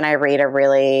me, like when I read a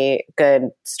really good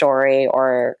story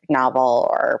or novel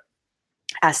or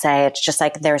essay, it's just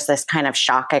like there's this kind of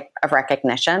shock of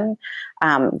recognition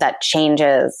that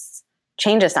changes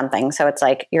something. So it's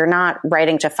like you're not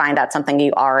writing to find out something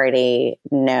you already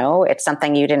know. It's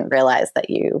something you didn't realize that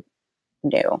you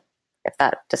knew, if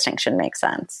that distinction makes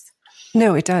sense.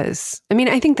 No, it does. I mean,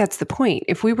 I think that's the point.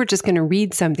 If we were just going to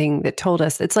read something that told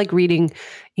us, it's like reading,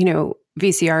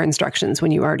 VCR instructions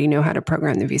when you already know how to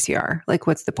program the VCR. Like,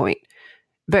 what's the point?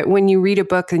 But when you read a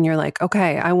book and you're like,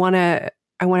 okay, I want to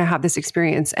have this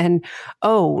experience. And,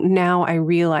 now I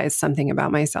realize something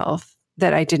about myself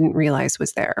that I didn't realize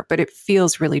was there, but it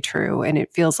feels really true. And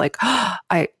it feels like, how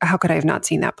could I have not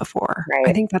seen that before? Right.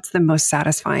 I think that's the most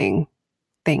satisfying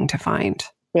thing to find.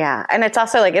 Yeah. And it's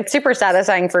also like, it's super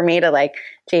satisfying for me to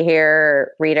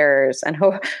hear readers, and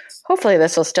hopefully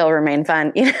this will still remain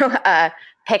fun,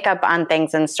 pick up on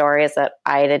things in stories that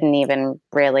I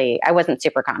wasn't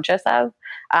super conscious of,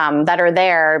 that are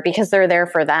there because they're there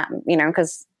for them,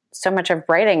 because so much of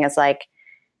writing is like,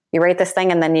 you write this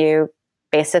thing and then you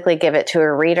basically give it to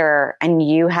a reader and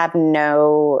you have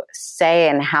no say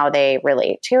in how they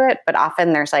relate to it. But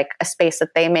often there's like a space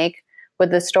that they make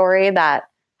with the story that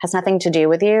has nothing to do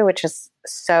with you, which is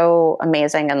so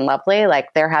amazing and lovely.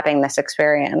 Like they're having this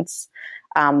experience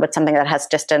with something that has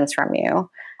distance from you.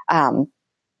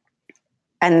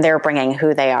 And they're bringing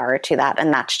who they are to that.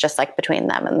 And that's just like between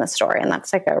them and the story. And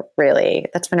that's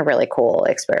that's been a really cool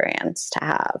experience to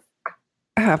have.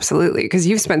 Absolutely. Because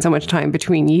you've spent so much time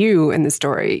between you and the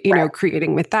story,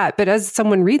 creating with that. But as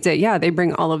someone reads it, they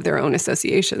bring all of their own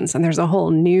associations. And there's a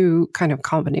whole new kind of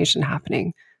combination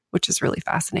happening, which is really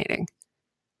fascinating.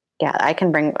 Yeah, I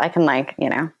can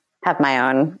have my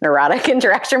own neurotic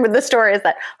interaction with the stories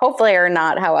that hopefully are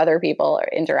not how other people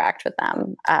interact with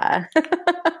them.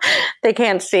 They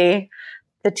can't see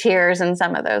the tears in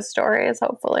some of those stories,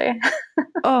 hopefully.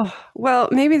 Oh, well,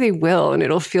 maybe they will, and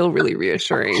it'll feel really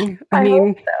reassuring. I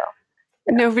mean, hope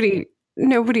so.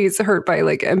 Nobody's hurt by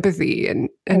like empathy and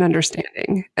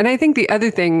understanding. And I think the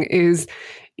other thing is,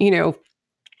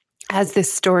 as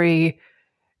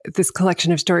this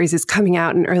collection of stories is coming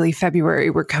out in early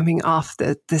February. We're coming off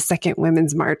the second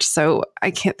Women's March. So I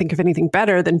can't think of anything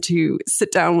better than to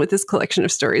sit down with this collection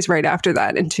of stories right after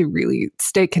that and to really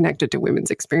stay connected to women's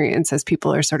experience as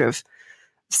people are sort of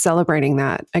celebrating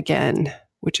that again,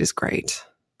 which is great.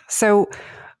 So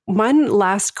one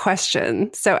last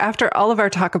question. So after all of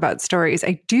our talk about stories,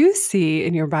 I do see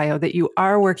in your bio that you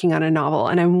are working on a novel,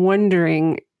 and I'm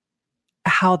wondering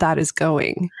how that is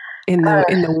going in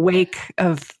the wake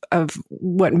of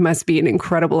what must be an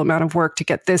incredible amount of work to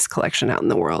get this collection out in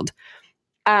the world.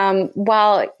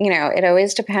 Well, it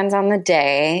always depends on the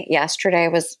day. Yesterday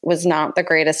was not the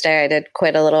greatest day. I did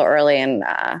quit a little early and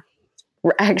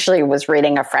actually was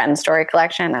reading a friend's story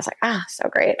collection. I was like, so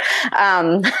great.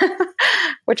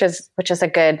 Which is a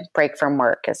good break from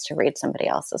work, is to read somebody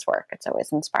else's work. It's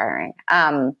always inspiring.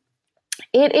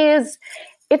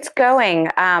 It's going.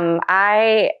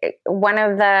 One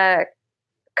of the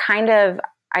kind of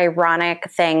ironic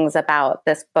things about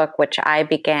this book, which I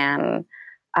began,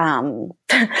 so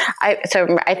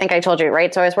I think I told you,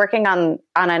 right? So I was working on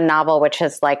a novel, which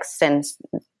has like since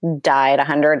died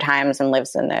 100 times and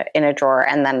lives in a drawer.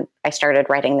 And then I started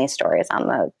writing these stories on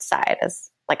the side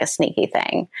as like a sneaky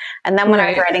thing. And then when I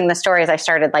was writing the stories, I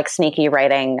started like sneaky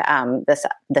writing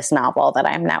this novel that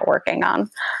I'm now working on.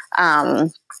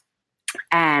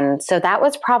 And so that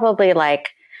was probably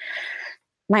like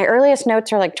my earliest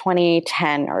notes are like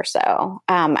 2010 or so.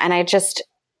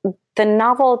 The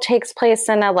novel takes place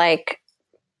in a like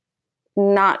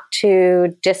not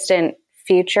too distant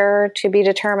future to be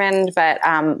determined, but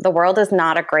the world is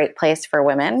not a great place for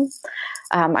women,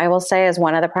 I will say, is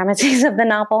one of the premises of the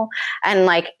novel. And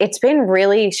like, it's been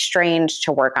really strange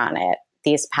to work on it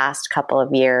these past couple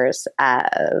of years,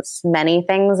 as many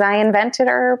things I invented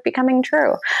are becoming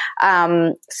true.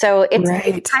 So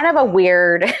it's kind of a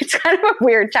weird,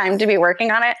 time to be working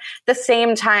on it. At the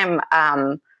same time,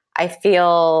 I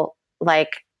feel like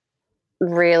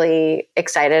really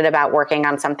excited about working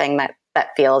on something that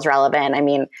feels relevant. I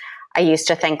mean, I used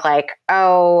to think like,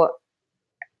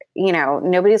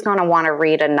 nobody's going to want to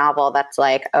read a novel that's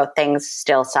like, oh, things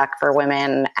still suck for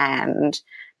women. And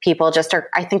people just are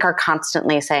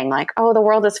constantly saying like, oh, the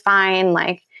world is fine.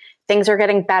 Like things are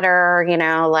getting better,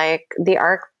 like the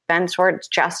arc bends towards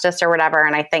justice or whatever.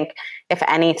 And I think if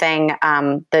anything,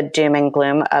 the doom and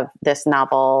gloom of this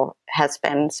novel has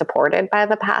been supported by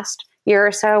the past year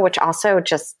or so, which also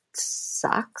just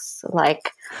sucks.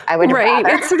 Like I would rather.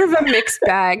 It's sort of a mixed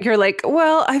bag. You're like,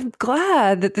 well, I'm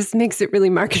glad that this makes it really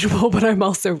marketable, but I'm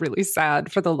also really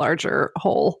sad for the larger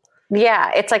whole.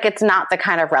 Yeah, it's like it's not the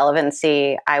kind of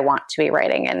relevancy I want to be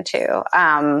writing into.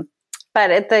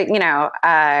 But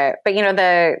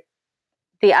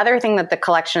the other thing that the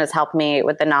collection has helped me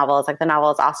with the novel is like the novel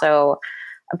is also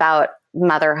about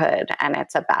motherhood, and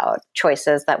it's about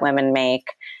choices that women make.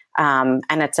 And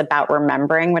it's about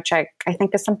remembering, which I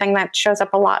think is something that shows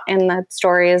up a lot in the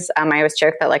stories. I always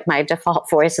joke that like my default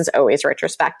voice is always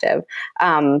retrospective.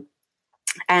 And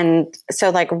so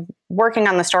like working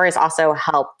on the stories also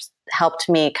helped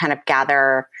me kind of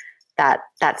gather that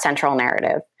central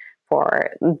narrative for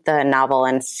the novel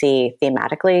and see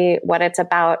thematically what it's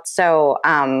about. So,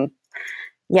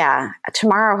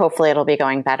 tomorrow, hopefully it'll be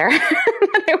going better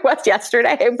than it was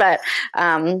yesterday, but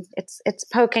it's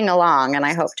poking along, and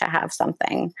I hope to have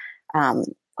something a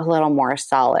little more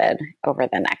solid over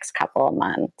the next couple of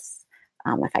months,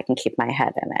 if I can keep my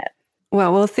head in it.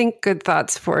 Well, we'll think good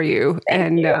thoughts for you.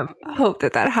 Thank you. Hope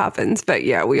that happens. But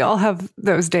yeah, we all have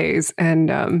those days,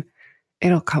 and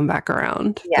it'll come back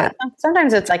around. Yeah,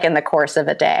 sometimes it's like in the course of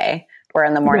a day, where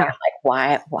in the morning I'm like,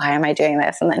 why am I doing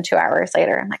this? And then 2 hours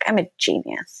later, I'm like, I'm a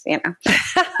genius, Well,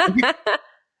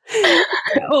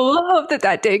 we'll hope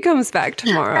that day comes back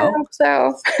tomorrow. I hope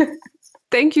so.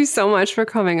 Thank you so much for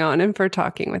coming on and for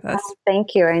talking with us.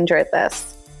 Thank you. I enjoyed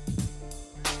this.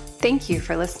 Thank you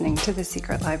for listening to the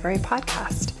Secret Library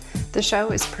podcast. The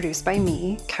show is produced by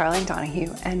me, Caroline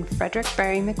Donahue, and Frederick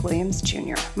Barry McWilliams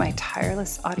Jr., my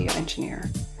tireless audio engineer.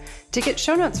 To get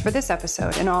show notes for this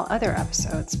episode and all other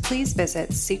episodes, please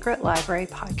visit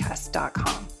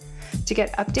secretlibrarypodcast.com. To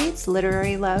get updates,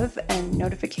 literary love, and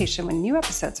notification when new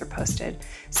episodes are posted,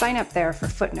 sign up there for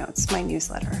Footnotes, my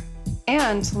newsletter.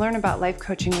 And to learn about life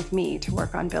coaching with me to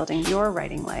work on building your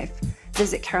writing life,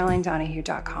 visit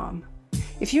carolinedonahue.com.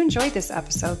 If you enjoyed this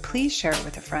episode, please share it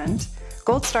with a friend.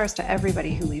 Gold stars to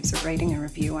everybody who leaves a rating and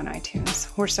review on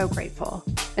iTunes. We're so grateful.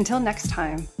 Until next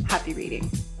time, happy reading.